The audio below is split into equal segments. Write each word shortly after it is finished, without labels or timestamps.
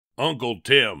Uncle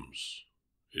Tim's.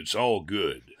 It's all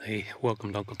good. Hey,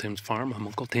 welcome to Uncle Tim's farm. I'm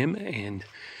Uncle Tim, and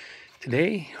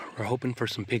today we're hoping for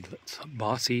some piglets.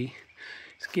 Bossy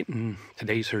is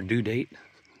today's her due date,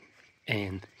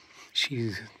 and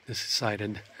she's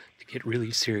decided to get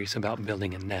really serious about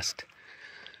building a nest.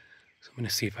 So I'm going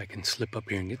to see if I can slip up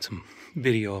here and get some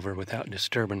video of her without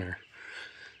disturbing her.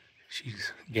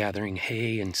 She's gathering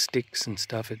hay and sticks and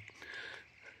stuff. It's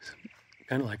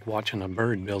kind of like watching a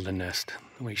bird build a nest,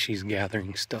 the way she's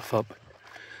gathering stuff up.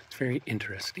 It's very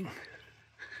interesting.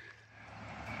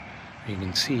 You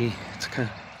can see, it's kind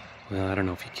of, well, I don't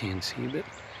know if you can see, but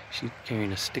she's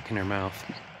carrying a stick in her mouth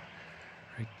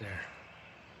right there.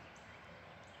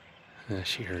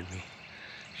 She heard me.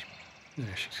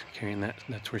 There, she's carrying that.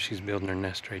 That's where she's building her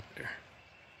nest right there.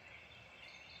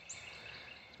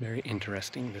 Very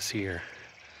interesting to see her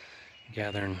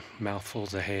gathering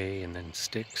mouthfuls of hay and then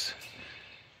sticks.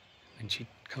 And she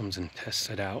comes and tests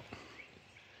it out.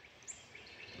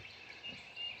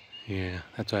 Yeah,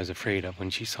 that's what I was afraid of.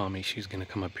 When she saw me, she was going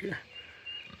to come up here.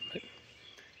 But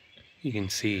you can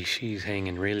see she's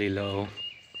hanging really low.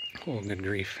 Oh, good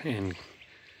grief. And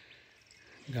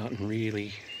gotten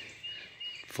really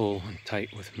full and tight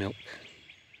with milk.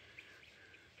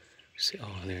 See,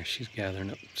 oh, there, she's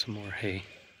gathering up some more hay.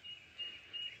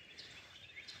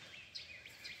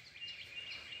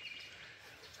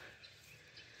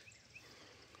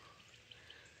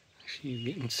 She's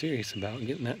getting serious about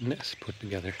getting that nest put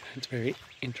together. It's very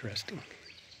interesting.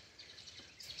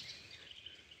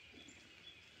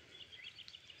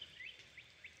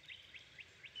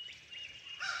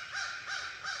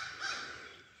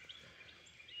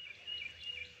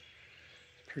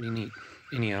 Pretty neat.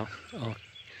 Anyhow, I'll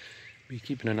be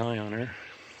keeping an eye on her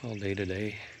all day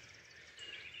today.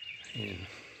 And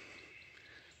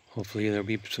hopefully there'll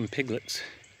be some piglets.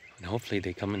 And hopefully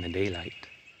they come in the daylight.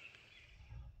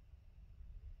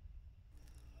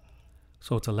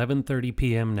 So it's 11:30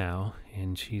 p.m. now,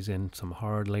 and she's in some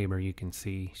hard labor. You can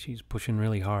see she's pushing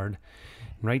really hard.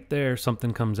 And right there,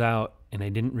 something comes out, and I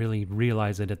didn't really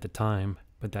realize it at the time,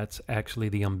 but that's actually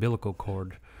the umbilical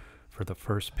cord for the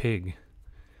first pig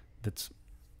that's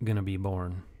gonna be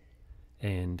born.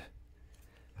 And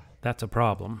that's a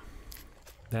problem.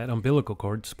 That umbilical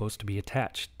cord's supposed to be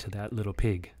attached to that little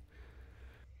pig.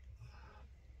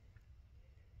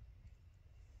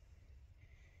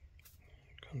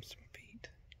 Here comes some feet.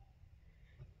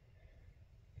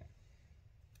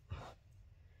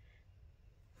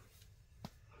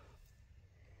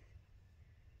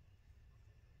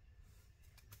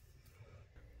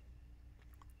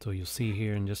 So you'll see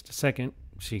here in just a second,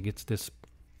 she gets this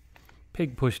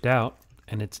pig pushed out,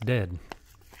 and it's dead.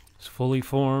 It's fully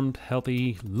formed,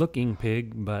 healthy looking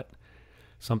pig, but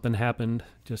something happened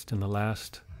just in the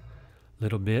last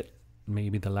little bit,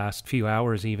 maybe the last few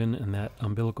hours even, and that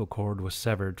umbilical cord was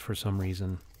severed for some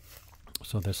reason.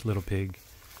 So this little pig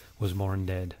was born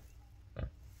dead.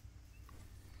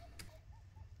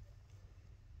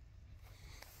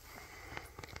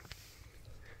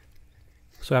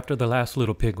 So after the last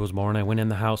little pig was born, I went in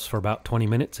the house for about 20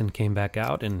 minutes and came back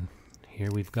out, and here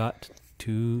we've got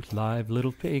 2 live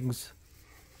little pigs.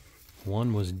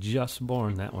 One was just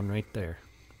born, that one right there.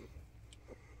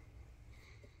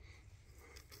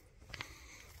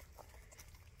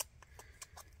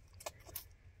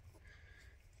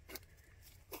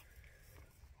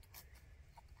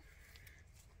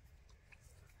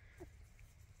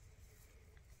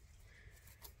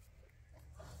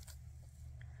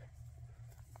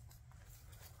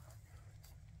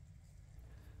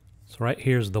 So right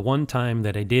here's the one time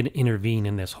that I did intervene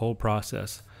in this whole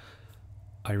process.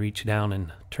 I reached down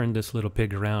and turned this little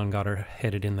pig around, got her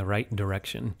headed in the right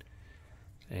direction,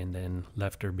 and then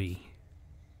left her be.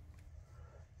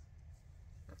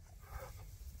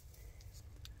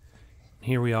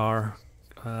 Here we are,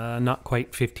 not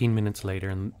quite 15 minutes later,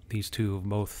 and these two have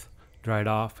both dried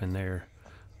off, and they're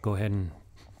go ahead and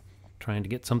trying to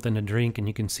get something to drink, and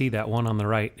you can see that one on the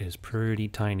right is pretty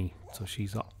tiny, so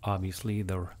she's obviously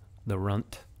the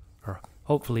runt, or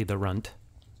hopefully the runt.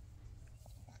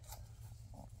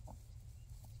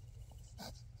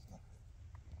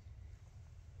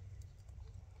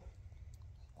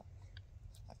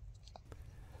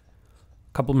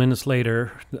 A couple minutes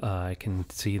later, I can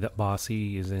see that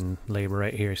Bossy is in labor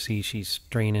right here. See, she's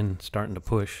straining, starting to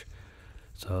push.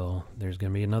 So there's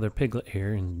going to be another piglet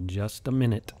here in just a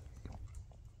minute.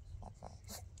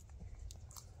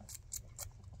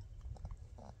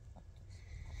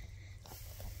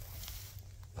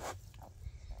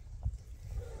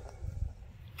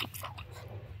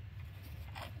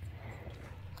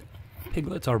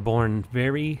 Piglets are born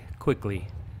very quickly.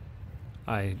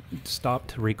 I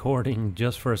stopped recording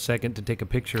just for a second to take a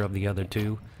picture of the other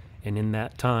two, and in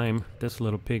that time, this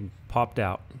little pig popped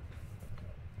out.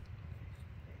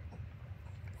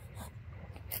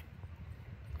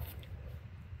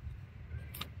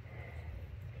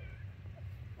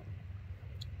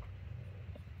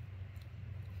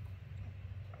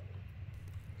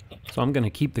 So I'm going to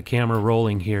keep the camera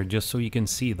rolling here just so you can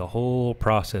see the whole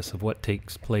process of what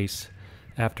takes place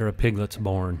after a piglet's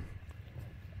born.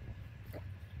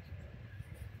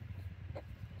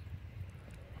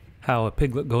 How a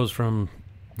piglet goes from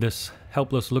this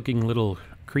helpless looking little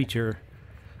creature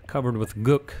covered with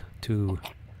gook to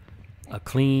a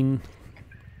clean,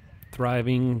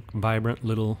 thriving, vibrant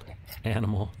little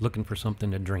animal looking for something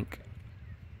to drink.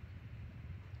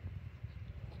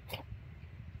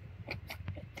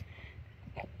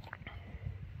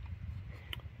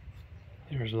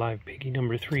 There's live piggy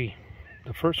number 3.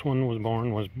 The first one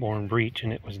was born breech,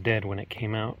 and it was dead when it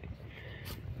came out.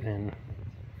 Then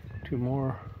 2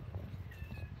 more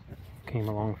came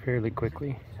along fairly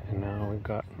quickly, and now we've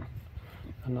got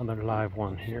another live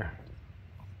one here.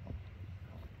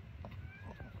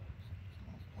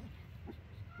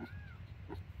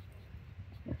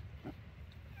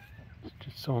 It's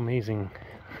just so amazing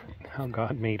how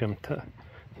God made them to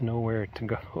know where to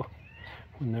go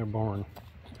when they're born.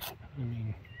 I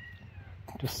mean,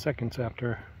 just seconds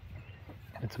after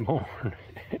it's born,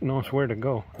 it knows where to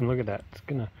go. And look at that, it's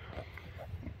gonna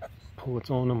pull its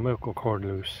own umbilical cord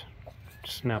loose,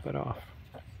 snap it off.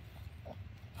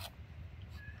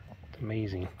 It's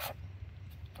amazing.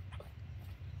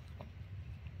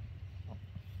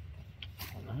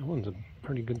 That one's a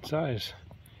pretty good size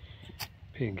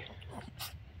pig.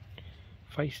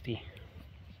 Feisty.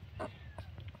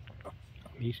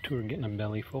 These two are getting a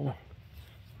belly full.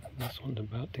 This one's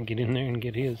about to get in there and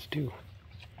get his too.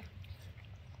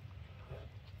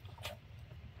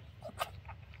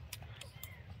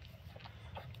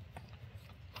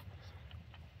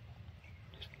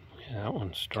 Yeah, that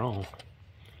one's strong.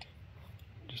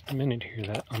 Just a minute here,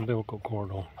 that umbilical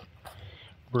cord will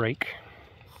break.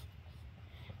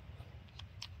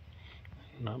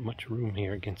 Not much room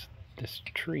here against this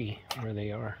tree where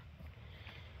they are.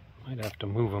 Might have to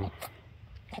move them.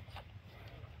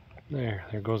 There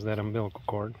goes that umbilical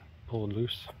cord, pulled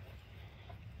loose.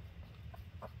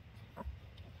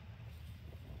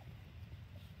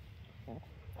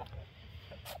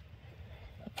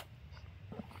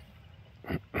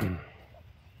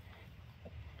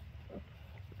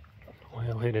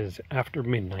 Well, it is after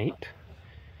midnight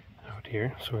out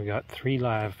here, so we got 3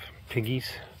 live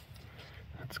piggies.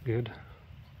 That's good.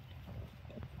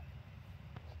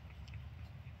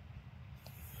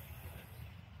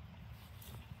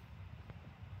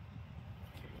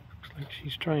 Like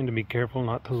she's trying to be careful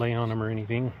not to lay on them or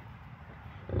anything.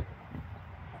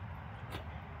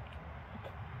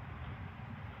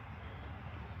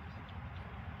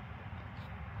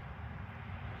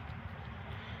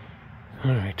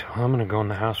 Alright, well, I'm gonna go in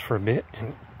the house for a bit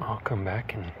and I'll come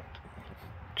back and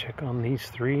check on these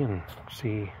 3 and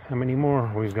see how many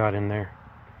more we've got in there.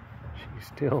 She's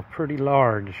still pretty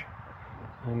large.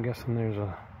 I'm guessing there's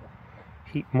a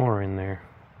heap more in there.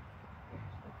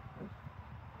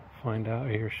 Find out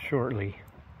here shortly.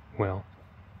 Well,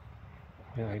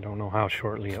 I don't know how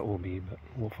shortly it will be, but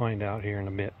we'll find out here in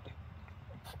a bit.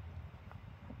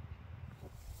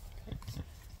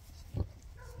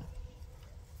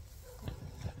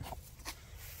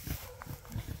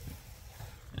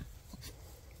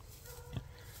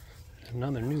 There's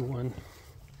another new one.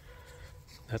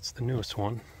 That's the newest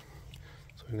one.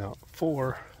 So we got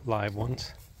 4 live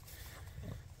ones.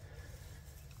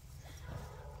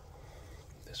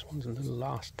 This one's a little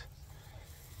lost.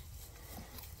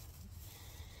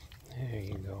 There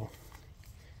you go.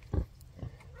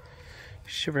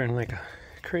 Shivering like a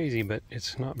crazy, but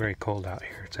it's not very cold out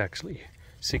here. It's actually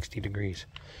 60 degrees.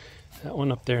 That one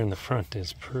up there in the front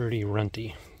is pretty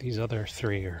runty. These other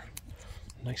 3 are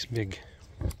nice big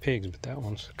pigs, but that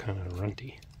one's kind of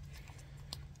runty.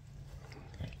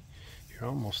 You're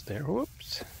almost there.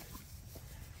 Whoops.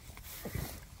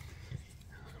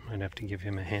 Might have to give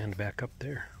him a hand back up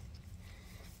there.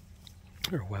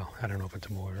 Or, well, I don't know if it's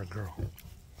a boy or a girl.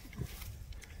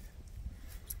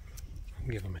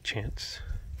 Give him a chance.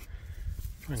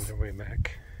 Find their way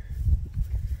back.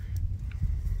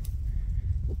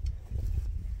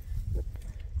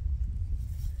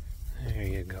 There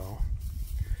you go.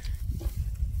 The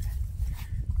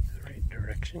right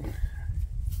direction.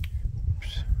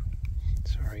 Oops.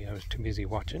 Sorry, I was too busy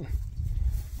watching.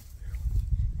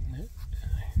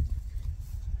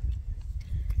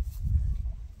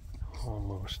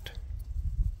 Almost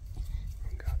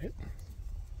got it.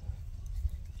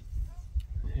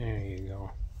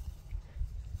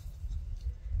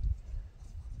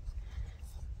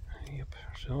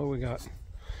 So we got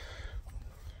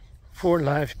 4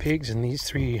 live pigs and these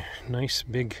 3 nice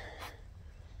big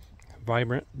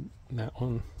vibrant. That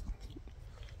one,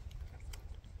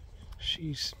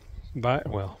 she's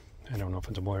well, I don't know if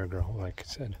it's a boy or girl, like I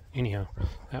said. Anyhow,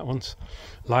 that one's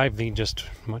lively, just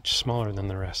much smaller than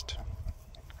the rest.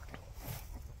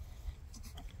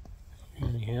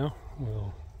 Anyhow,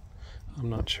 well, I'm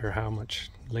not sure how much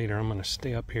later I'm going to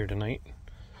stay up here tonight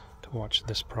to watch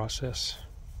this process.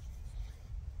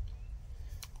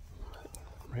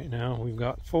 Right now we've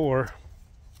got 4.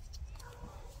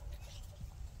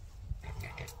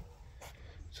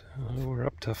 So we're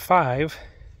up to 5.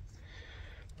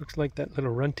 Looks like that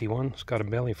little runty one's got a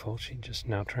belly full. She's just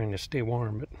now trying to stay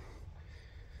warm, but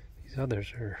these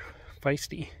others are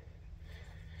feisty.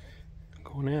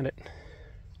 Going at it.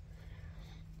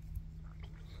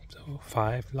 So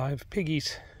 5 live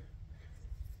piggies.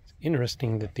 It's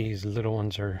interesting that these little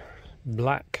ones are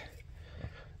black.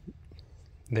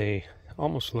 They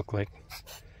almost look like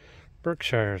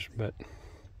Berkshires, but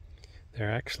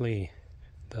they're actually,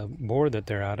 the boar that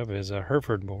they're out of is a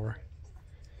Hereford boar.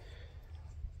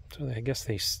 So I guess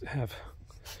they have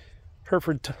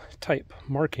Hereford type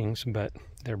markings, but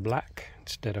they're black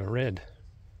instead of red.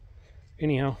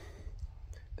 Anyhow,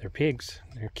 they're pigs.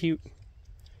 They're cute.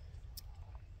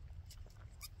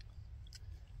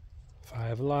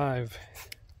 5 alive.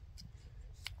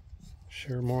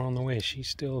 Sure, more on the way. She's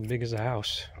still as big as a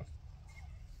house.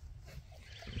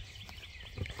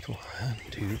 1,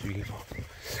 2, 3, 4,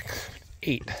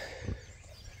 8.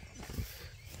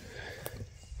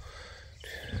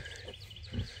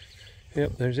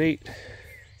 Yep, there's 8.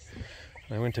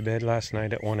 I went to bed last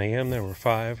night at 1 a.m. There were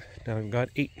 5. Now we've got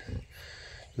 8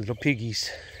 little piggies.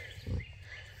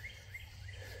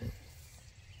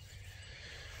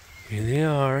 Here they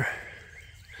are.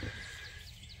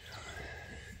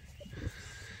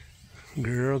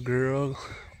 Girl.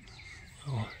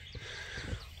 Oh,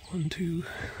 1, 2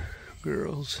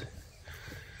 girls.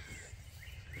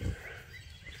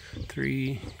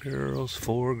 3 girls,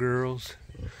 4 girls.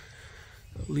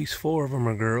 At least 4 of them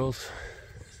are girls.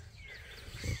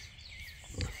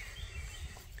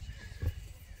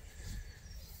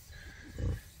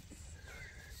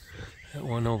 That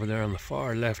one over there on the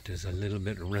far left is a little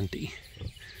bit runty,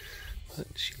 but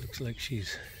she looks like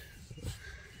she's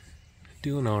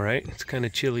doing all right. It's kind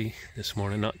of chilly this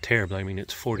morning, not terrible. I mean,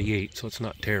 it's 48, so it's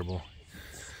not terrible,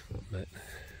 but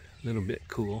a little bit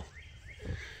cool.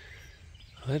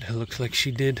 That looks like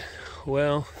she did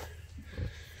well.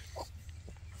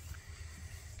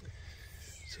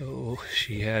 So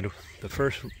she had, the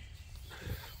first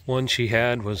one she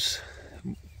had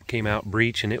came out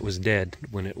breech, and it was dead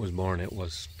when it was born. It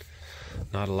was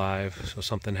not alive, so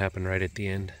something happened right at the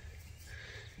end.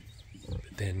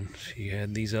 But then she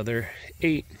had these other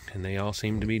 8, and they all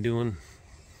seem to be doing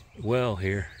well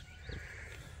here.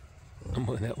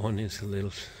 That one is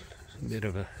a bit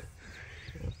of a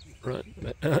runt,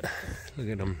 but look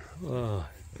at them. Oh,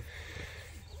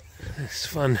 it's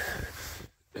fun.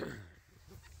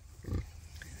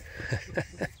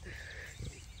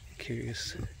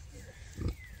 Curious.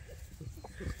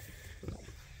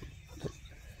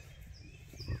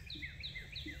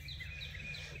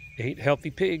 Eight healthy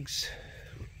pigs.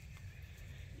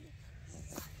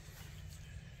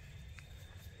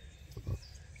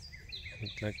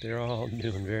 Looks like they're all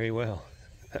doing very well.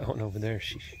 That one over there,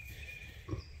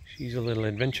 she's a little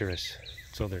adventurous.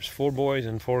 So there's 4 boys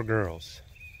and 4 girls.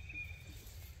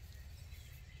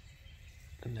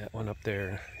 And that one up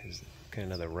there is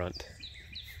kind of the runt.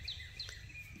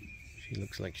 She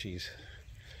looks like she's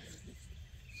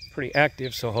pretty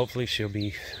active, so hopefully she'll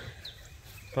be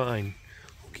fine.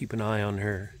 We'll keep an eye on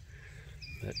her.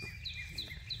 But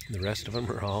the rest of them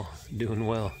are all doing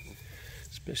well.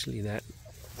 Especially that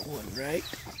one right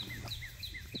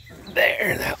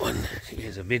there. That one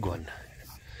is a big one.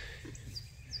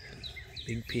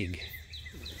 Big pig.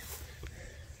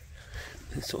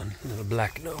 This one, little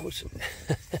black nose.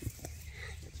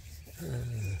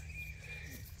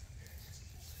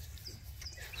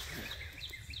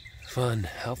 Fun,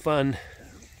 how fun.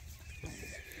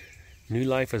 New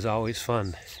life is always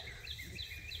fun.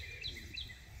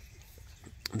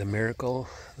 The miracle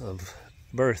of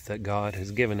birth that God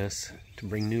has given us to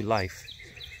bring new life.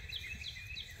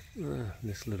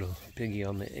 This little piggy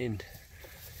on the end,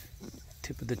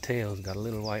 tip of the tail, has got a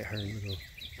little white hair. Little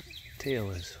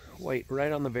tail is white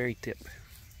right on the very tip.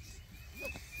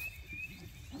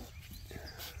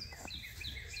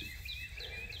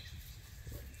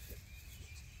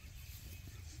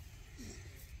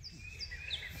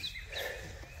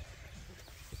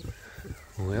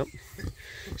 Well,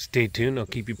 Stay tuned, I'll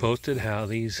keep you posted how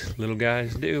these little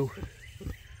guys do.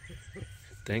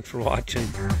 Thanks for watching.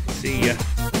 See ya.